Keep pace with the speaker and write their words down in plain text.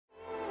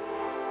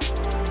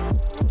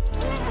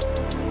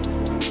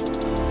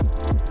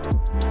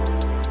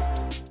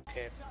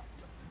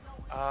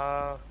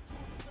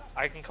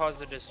can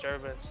cause a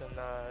disturbance, and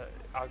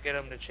I'll get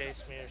him to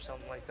chase me or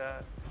something like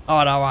that.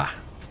 Oh, no.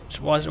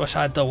 What should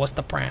I do? What's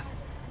the plan?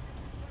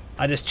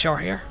 I just chill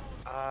here?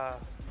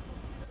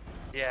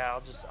 Yeah,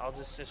 I'll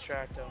just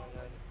distract him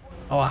and then.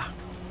 Oh,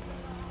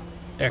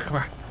 here, come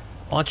here.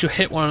 Why don't you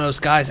hit one of those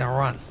guys and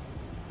run?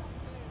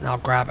 And I'll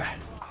grab it.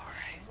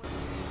 Alright.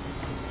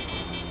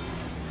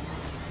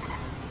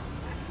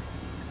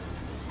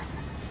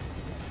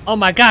 Oh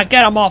my god,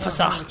 get him,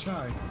 officer!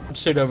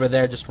 Shit over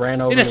there just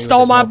ran over. He me just with stole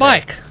his my moped.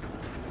 bike!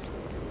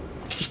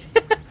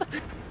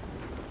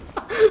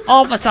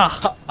 Officer!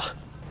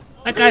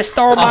 That guy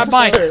stole my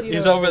bike!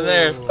 He's over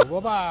there.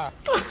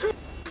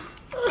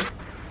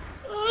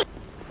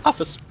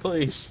 Officer,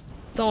 please.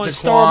 Someone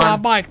stole my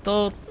bike,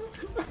 dude.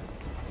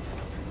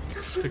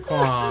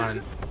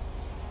 Daquan.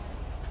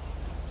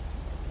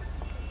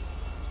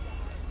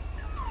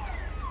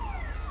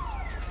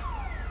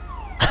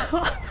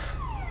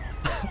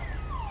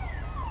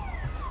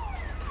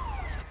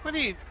 What are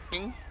you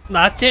doing?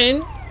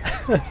 Nothing.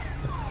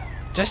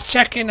 Just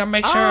checking to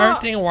make sure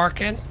everything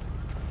working.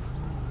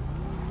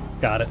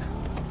 Got it.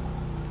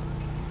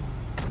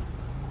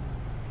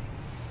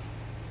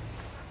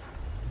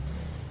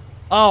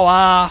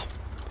 Oh,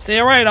 see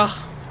you later.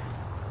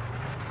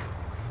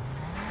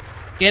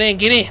 Get in,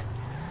 get in.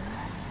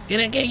 Get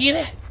in, get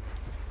in.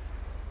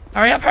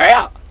 Hurry up, hurry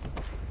up.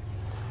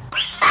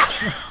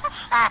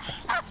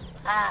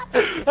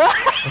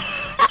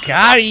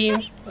 Got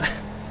him.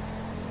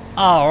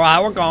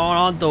 Alright, we're going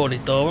on duty,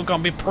 dude. We're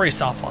gonna be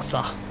police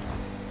officer.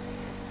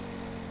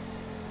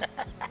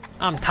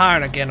 I'm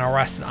tired of getting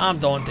arrested. I'm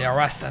doing the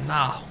arresting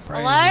now.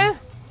 Hello?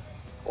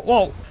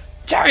 Whoa.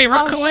 Jerry,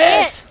 look who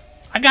shit. is.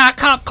 I got a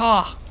cop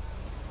car.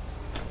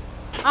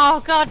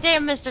 Oh,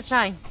 goddamn, Mr.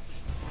 Chain.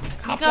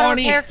 Hop You got on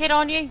a in. haircut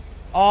on you?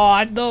 Oh,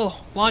 I do.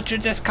 Why don't you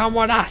just come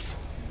with us?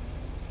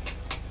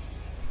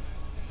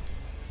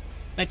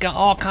 Making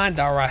all kinds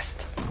of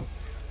arrests.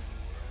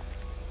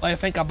 What do you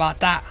think about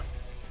that?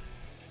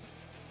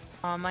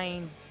 I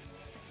mean,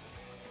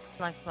 it's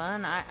like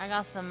fun. I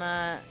got some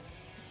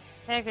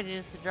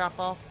packages to drop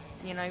off,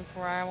 you know,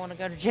 before I want to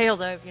go to jail,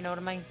 though, if you know what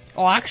I mean.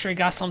 Oh, I actually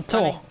got some too.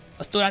 Money.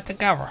 Let's do that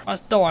together.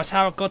 Let's do it. Let's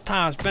have a good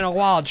time. It's been a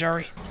while,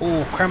 Jerry.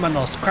 Ooh,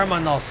 criminals,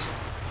 criminals.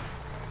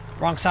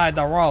 Wrong side of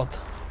the road.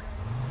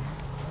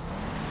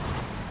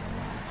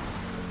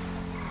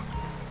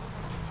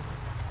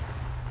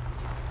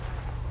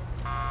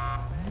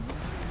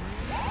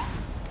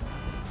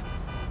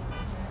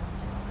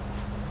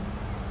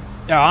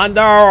 You're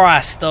under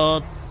arrest,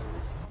 dude.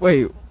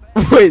 Wait.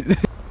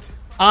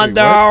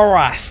 Under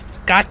arrest.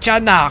 Gotcha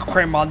now,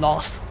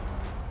 criminals.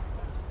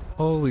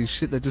 Holy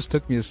shit, that just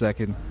took me a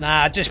second.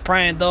 Nah, just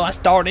praying, dude. I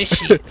stole this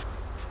shit.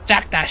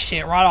 Jack that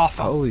shit right off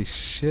him. Holy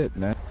shit,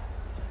 man.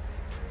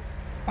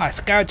 I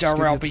scared you Just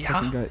real get the bit,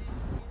 huh? fucking guy-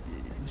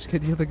 Just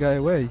get the other guy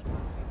away.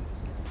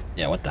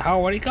 Yeah, what the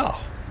hell? Where'd he go?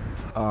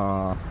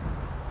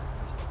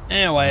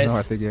 Anyways. No,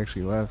 I think he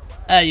actually left.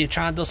 Hey, you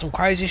trying to do some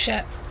crazy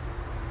shit?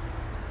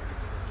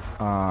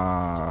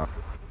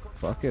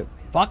 Fuck it.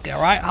 Fuck it,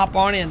 right? Hop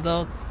on in,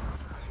 dude.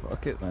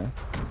 Fuck it, man.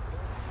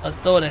 Let's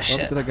do this What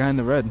shit. to that guy in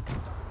the red?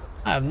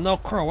 I have no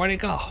clue. Where'd he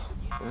go?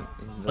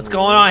 What's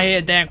going on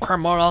here, damn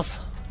criminals?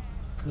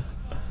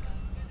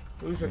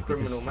 Who's a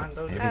criminal, man?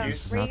 Don't Were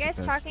you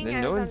guys talking? Then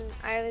I no was one- on.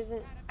 I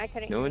wasn't. I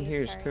couldn't. No one hear here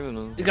you, is sorry.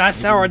 criminal. You guys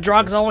selling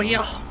drugs over here?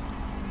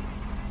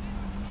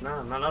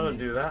 No, man, I don't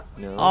do that.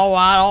 No.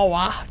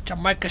 Alright.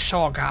 Jamaica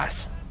Shore,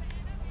 guys.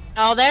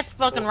 Oh, that's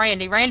fucking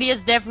Randy. Randy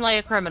is definitely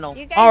a criminal.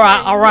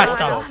 Alright, arrest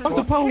him. Fuck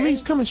the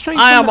police coming straight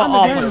I from am an the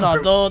underground.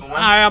 officer, dude.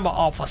 I am an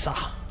officer.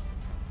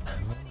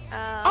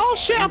 Oh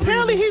shit,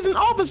 apparently he's an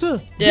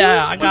officer.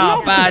 Yeah, I Dude, got a he's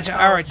an badge officer.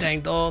 and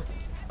everything, dude.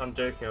 I'm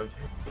joking.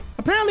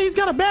 Apparently he's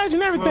got a badge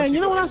and everything.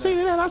 You know what I say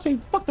to that? I say,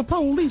 fuck the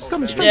police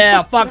coming straight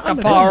Yeah, from fuck the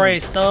underground.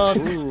 police, dude.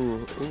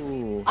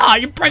 Ooh. Oh,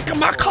 you breaking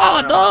my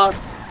car, dude.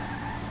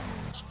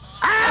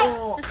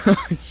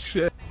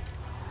 Shit.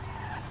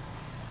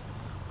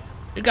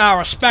 You gotta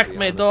respect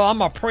me, dude.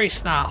 I'm a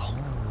priest now.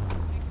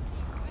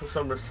 Put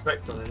some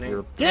respect on the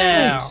name.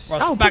 Yeah,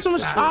 I'll put some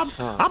respect respect.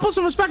 that. I'll put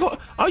some respect on.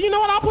 Oh, you know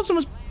what? I'll put some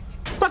respect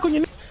on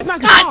your name. It's not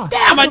God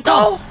damn it,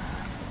 dude.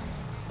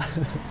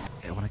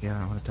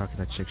 I want to talk to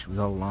that chick. She was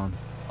all alone.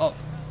 Oh.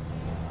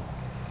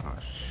 Oh,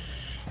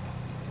 shh.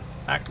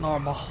 Act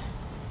normal.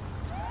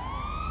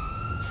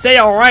 See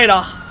you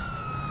later.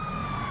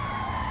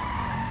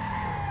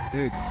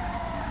 Dude,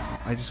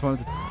 I just wanted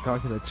to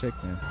talk to that chick,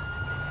 man.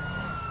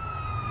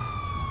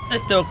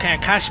 This dude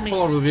can't catch me.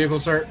 Pull over the vehicle,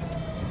 sir.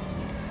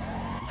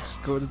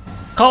 Just go to.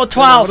 Code I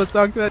 12. want to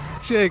talk to that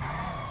chick.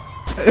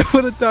 I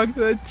want to talk to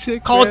that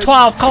chick. Code man.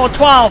 12. Code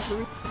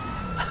 12.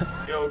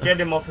 Yo, get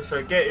him,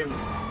 officer. Get him.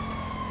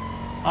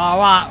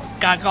 Alright,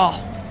 gotta go.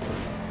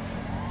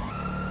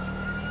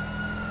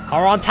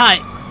 Hold on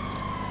tight.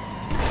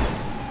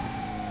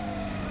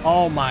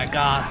 Oh my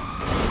god.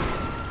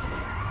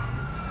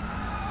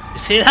 You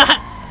see that?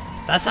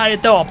 That's how you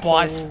do it,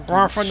 boys.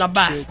 Run from the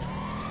best.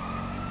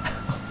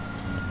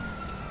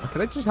 Can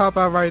I just hop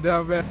out right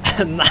now, man?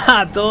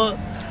 Nah, dude.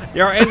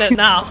 You're in it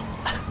now.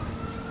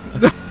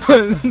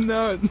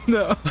 No,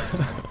 no.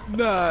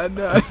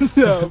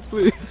 No,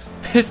 please.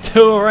 It's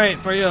too late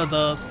for you,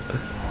 dude.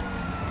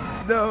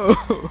 No.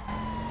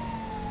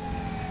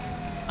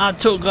 I'm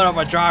too good of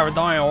a driver,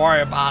 don't even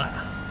worry about it.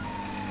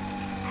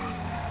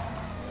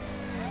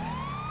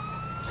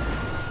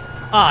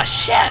 Oh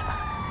shit!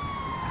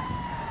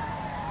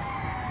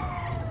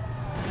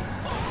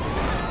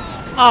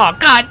 Oh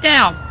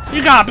goddamn!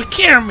 You gotta be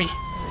kidding me!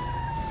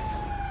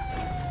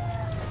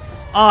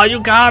 Oh, you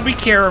gotta be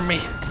kidding me!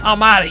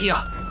 I'm out of here.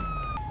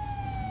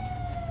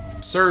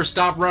 Sir,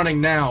 stop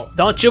running now.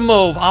 Don't you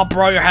move! I'll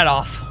blow your head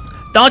off.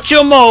 Don't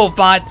you move,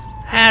 bud!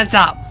 Hands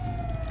up!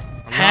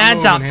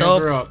 Hands up, dude!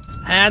 Hands are up.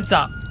 Hands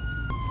up!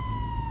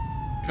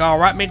 You gonna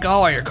let me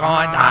go or you're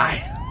gonna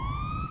die?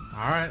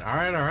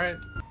 Alright.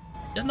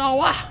 You know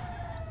what?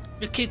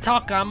 You keep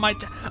talking, I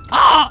might.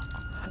 Oh!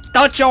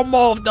 Don't you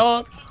move,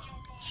 dude!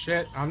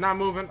 Shit, I'm not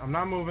moving.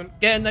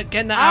 Get in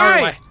the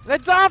alleyway.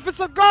 Let the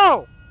officer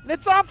go!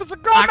 Let the officer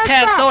go! I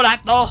can't do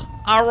that, though.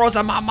 I rose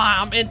in my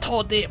mind. I'm in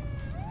too deep.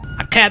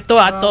 I can't do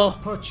that, though.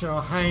 Put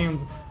your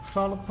hands.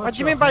 Fella, put What do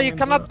you your mean by you hands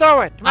cannot up.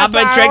 do it? I've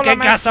been Mister, drinking all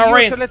I'm asking you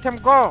gasoline. to let him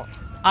go.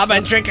 I've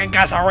been drinking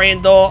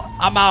gasoline, though.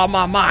 I'm out of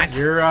my mind.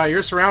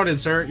 You're surrounded,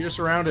 sir. You're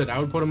surrounded. I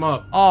would put him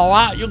up. Oh,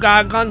 wow. You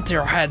got a gun to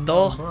your head,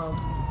 though. Brother.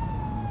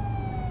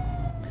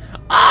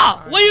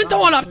 Oh, what are you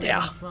doing up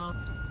there?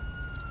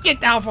 Get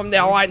down from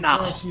there right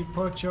now. Suggest you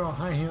put your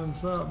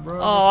hands up, bro.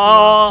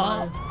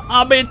 Oh,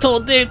 I'm in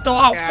too deep, though.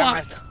 I'm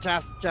Yeah, fucked.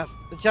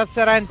 just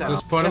surrender.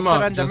 Just put him up.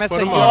 Surrender, Just mister.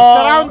 put him You're up.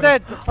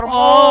 surrounded from Oh.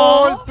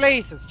 all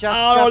places. Just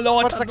I don't know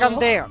what put to the gun do.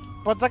 there.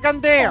 Put the gun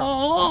there.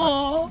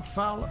 Oh,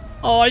 Fella,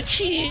 oh,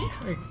 shit.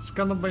 it's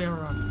gonna be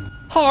alright.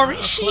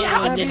 Holy shit,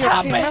 how did this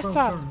happen? Mister.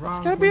 It's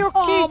gonna be okay.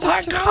 Oh,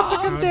 my Just put the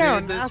gun God. down How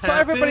did this so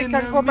everybody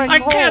happen can go to back I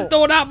home. can't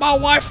do that. My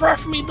wife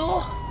left me,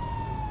 though.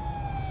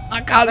 I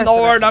got Listen,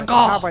 nowhere to listen,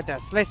 How go. about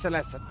this?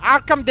 Listen.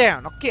 I'll come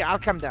down. Okay, I'll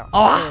come down.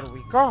 Oh. There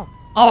we go.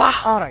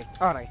 Oh, All right.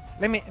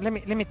 Let me.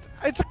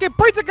 It's okay.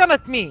 Point the gun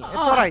at me. It's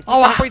all right. You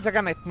Oh, can point the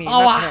gun at me,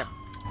 oh, not him.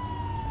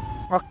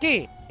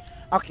 Okay.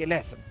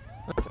 Listen.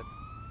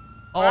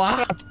 oh,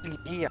 I'm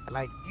here.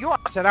 Like you are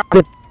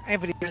surrounded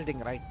every building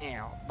right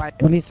now by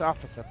police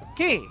officers.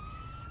 Okay,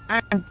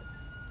 and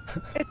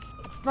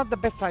it's not the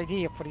best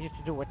idea for you to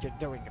do what you're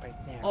doing right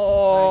now.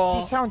 Oh.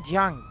 Like, you sound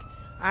young,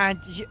 and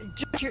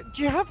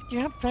you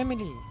have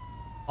family.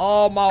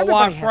 oh, my Everybody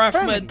wife has left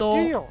family, me, do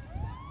though. you?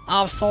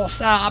 I'm so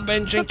sad. I've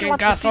been Don't you drinking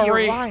want to see your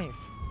gasoline. wife?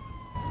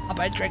 I've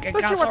been drinking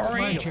Don't you want to see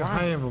gasoline. Don't you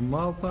have a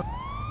mother?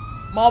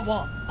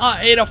 Mother, I'm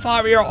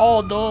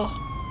 85-year-old, though.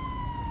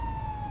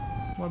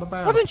 What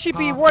about Wouldn't she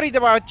be Papa? worried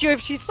about you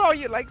if she saw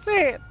you like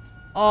that?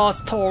 Oh,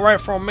 it's too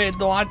late for me,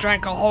 though. I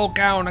drank a whole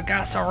gallon of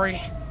gasoline.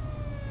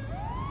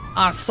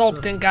 I'm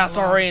soaked in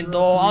gasoline,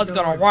 though. I was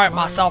gonna light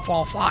myself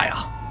on fire.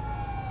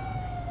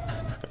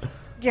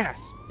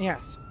 Yes,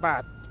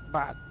 but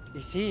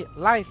you see,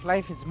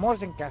 life is more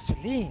than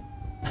gasoline.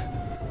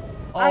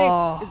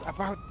 Oh, Life is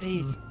about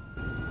these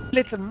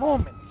little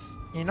moments,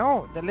 you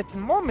know, the little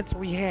moments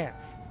we have.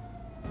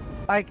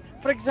 Like,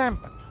 for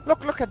example,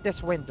 look at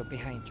this window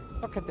behind you.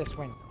 Look at this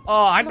window.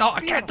 oh, I know.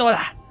 I can't do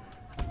that.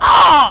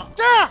 Oh!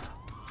 Yeah!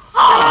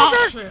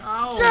 Oh! Shit,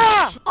 oh,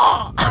 Yeah! shit.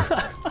 Oh!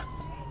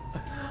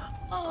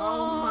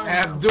 Oh my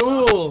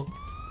Abdul!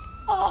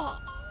 Oh!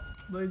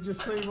 Did you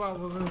see what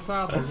was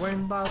inside the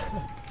window?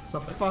 It's a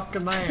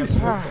fucking ass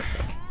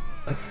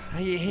whooping.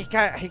 He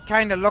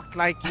kind of looked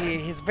like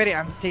he's very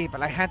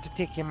unstable. I had to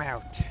take him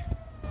out.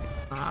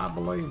 I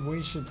believe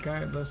we should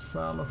get this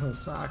fella to a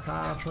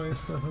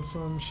psychiatrist or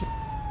some shit.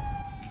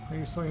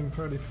 He seemed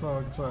pretty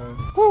fucked up.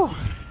 Whew.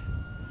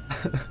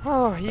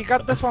 Oh, you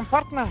got this one,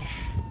 partner.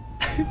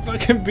 You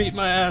fucking beat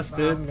my ass, I'm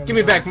dude. gonna Give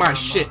me back go my find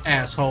shit,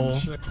 asshole.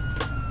 shit.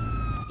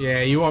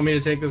 Yeah, you want me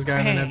to take this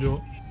guy then, Hey.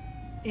 Abdul?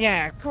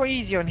 Yeah, go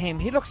easy on him.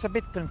 He looks a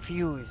bit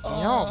confused, you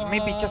know?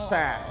 Maybe just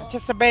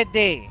a bad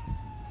day.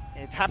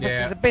 It happens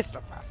Yeah. to the best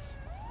of us.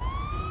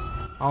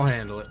 I'll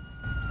handle it.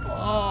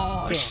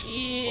 Oh, Yes.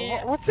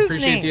 shit. What's his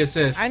Appreciate name? the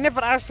assist. I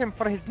never asked him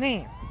for his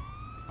name.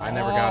 I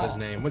never got his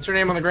name. What's your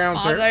name on the ground,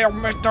 Oh, sir? they are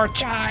Mr.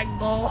 Chang,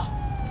 though.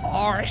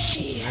 Oh,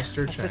 shit.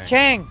 Mr. Mr. Chang.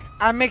 Chang.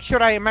 I'll make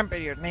sure I remember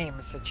your name,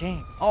 Mr.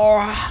 Chang. Oh,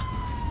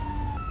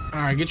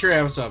 Alright, get your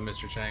ass up,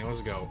 Mr. Chang.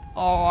 Let's go.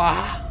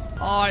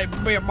 I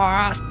beat my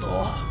ass,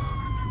 though.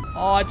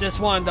 Oh, I just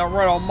wanted to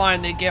riddle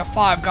mine to get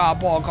 5 God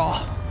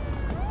burger.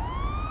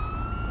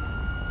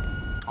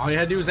 All you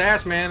had to do was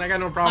ask, man. I got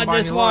no problem I buying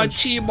just you want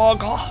a lunch.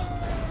 cheeseburger.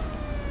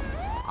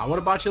 I would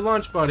have bought you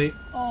lunch, buddy.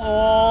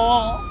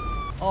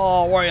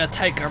 Oh, where you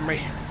taking me?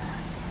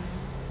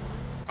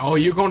 Oh,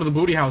 you going to the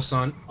booty house,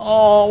 son.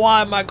 Oh,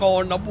 why am I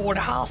going to board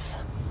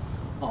house?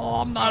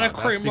 Oh, I'm not a That's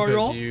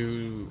criminal. because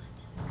you...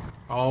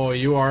 Oh,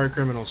 you are a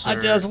criminal, sir. I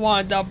just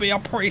wanted to be a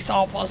police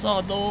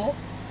officer, though.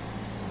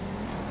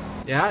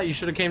 Yeah, you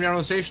should have came down to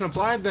the station and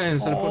applied then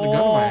instead of putting a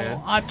gun in my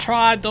head. I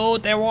tried, though.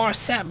 They won't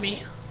accept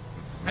me.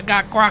 I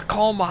got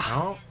glaucoma.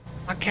 Oh,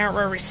 I can't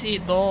really see,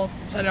 though,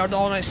 so they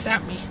don't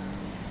accept me.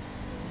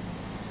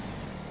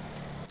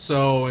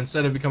 So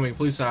instead of becoming a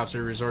police officer,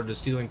 you resorted to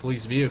stealing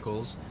police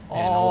vehicles and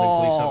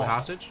holding police up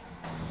hostage?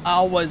 I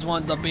always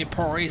wanted to be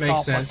police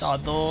Makes officer,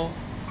 sense. dude.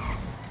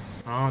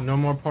 Oh, no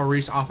more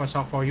police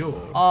officer for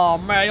you. Oh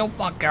man, you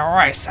fucking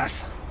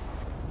racist.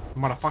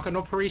 Motherfucker,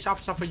 no police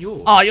officer for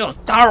you. Oh, you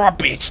thorough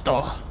bitch,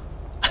 dude.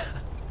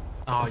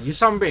 Oh, you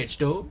some bitch,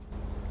 dude.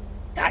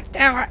 God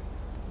damn it.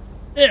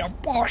 Little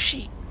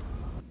bullshit.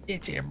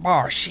 It's a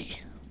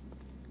bullshit.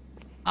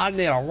 I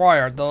need a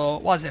lawyer,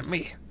 dude. Wasn't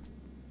me.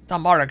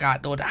 Some other guy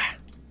do that.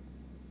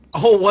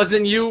 Oh,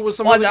 wasn't you? Was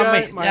some Wasn't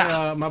other guy? me, My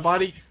yeah. my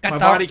body Got my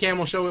the- body cam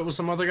will show it was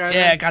some other guy.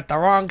 Yeah, there? got the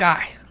wrong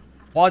guy.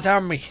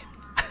 Wasn't me.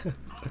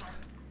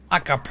 I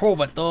can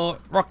prove it, dude.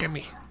 Look at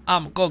me.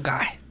 I'm a good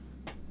guy.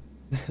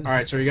 All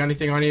right, so you got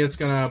anything on you that's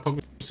gonna poke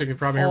me, stick me,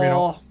 probably hurt me at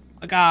all? Oh,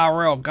 I got a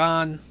real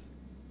gun.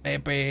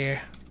 Maybe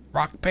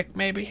rock pick,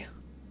 maybe.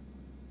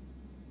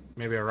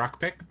 Maybe a rock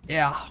pick?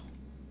 Yeah.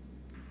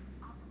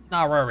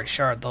 Not really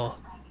sure, though.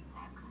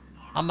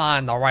 I'm not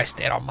in the right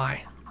state of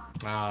mind.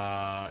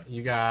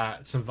 You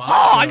got some vodka.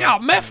 Oh, I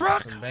got meth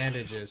rock? Some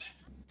bandages.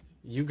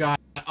 You got.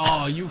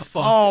 Oh, you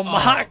fucked. Oh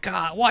my up.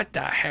 god, what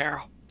the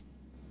hell?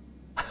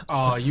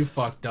 Oh, you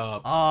fucked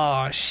up.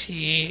 Oh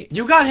shit.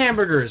 You got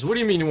hamburgers. What do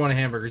you mean you want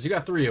hamburgers? You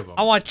got 3 of them.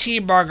 I want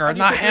cheeseburger, How'd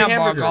you not put 3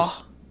 hamburger.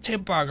 hamburgers?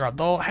 Cheeseburger,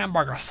 though.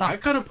 Hamburger I suck.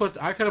 could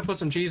have put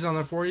some cheese on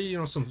there for you. You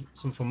know, some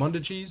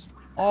Famunda cheese.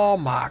 Oh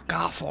my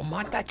god, for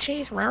Monta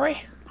cheese,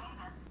 really?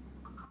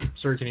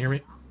 Sir, can you hear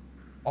me?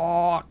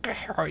 Oh, I can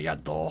hear you,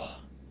 though.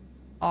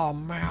 Oh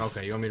man.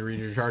 Okay, you want me to read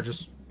your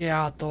charges?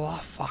 Yeah, though, I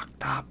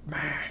fucked up,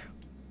 man.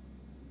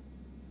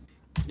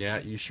 Yeah,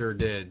 you sure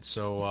did.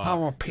 So,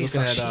 I'm a piece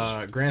looking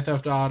of at Grand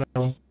Theft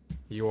Auto,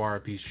 you are a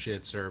piece of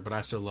shit, sir, but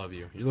I still love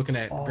you. You're looking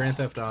at Grand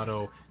Theft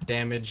Auto,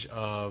 damage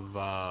of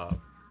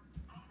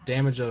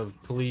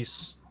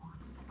police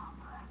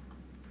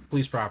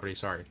property,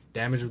 sorry.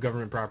 Damage of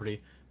government property,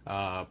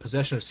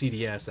 possession of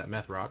CDS, that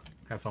meth rock.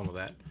 Have fun with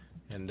that.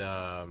 And,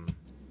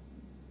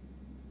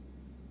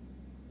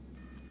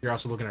 you're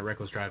also looking at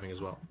reckless driving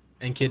as well.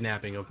 And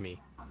kidnapping of me.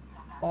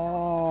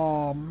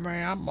 Oh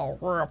man, I'm a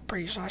real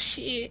piece of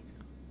shit.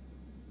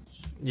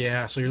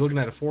 Yeah, so you're looking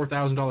at a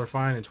 $4,000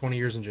 fine and 20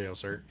 years in jail,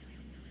 sir.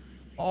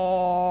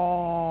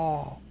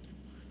 Oh,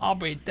 I'll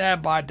be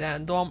dead by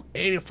then, though. I'm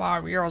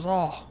 85 years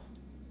old.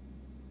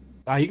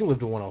 You can live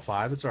to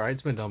 105. It's alright.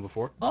 It's been done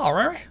before. Oh,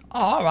 really? Oh,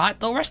 alright,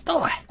 though. Let's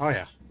do it. Oh,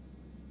 yeah.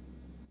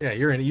 Yeah,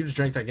 you're in it. You just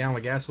drank that gallon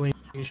of gasoline.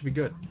 You should be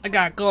good. I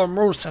got a good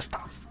immune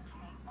system.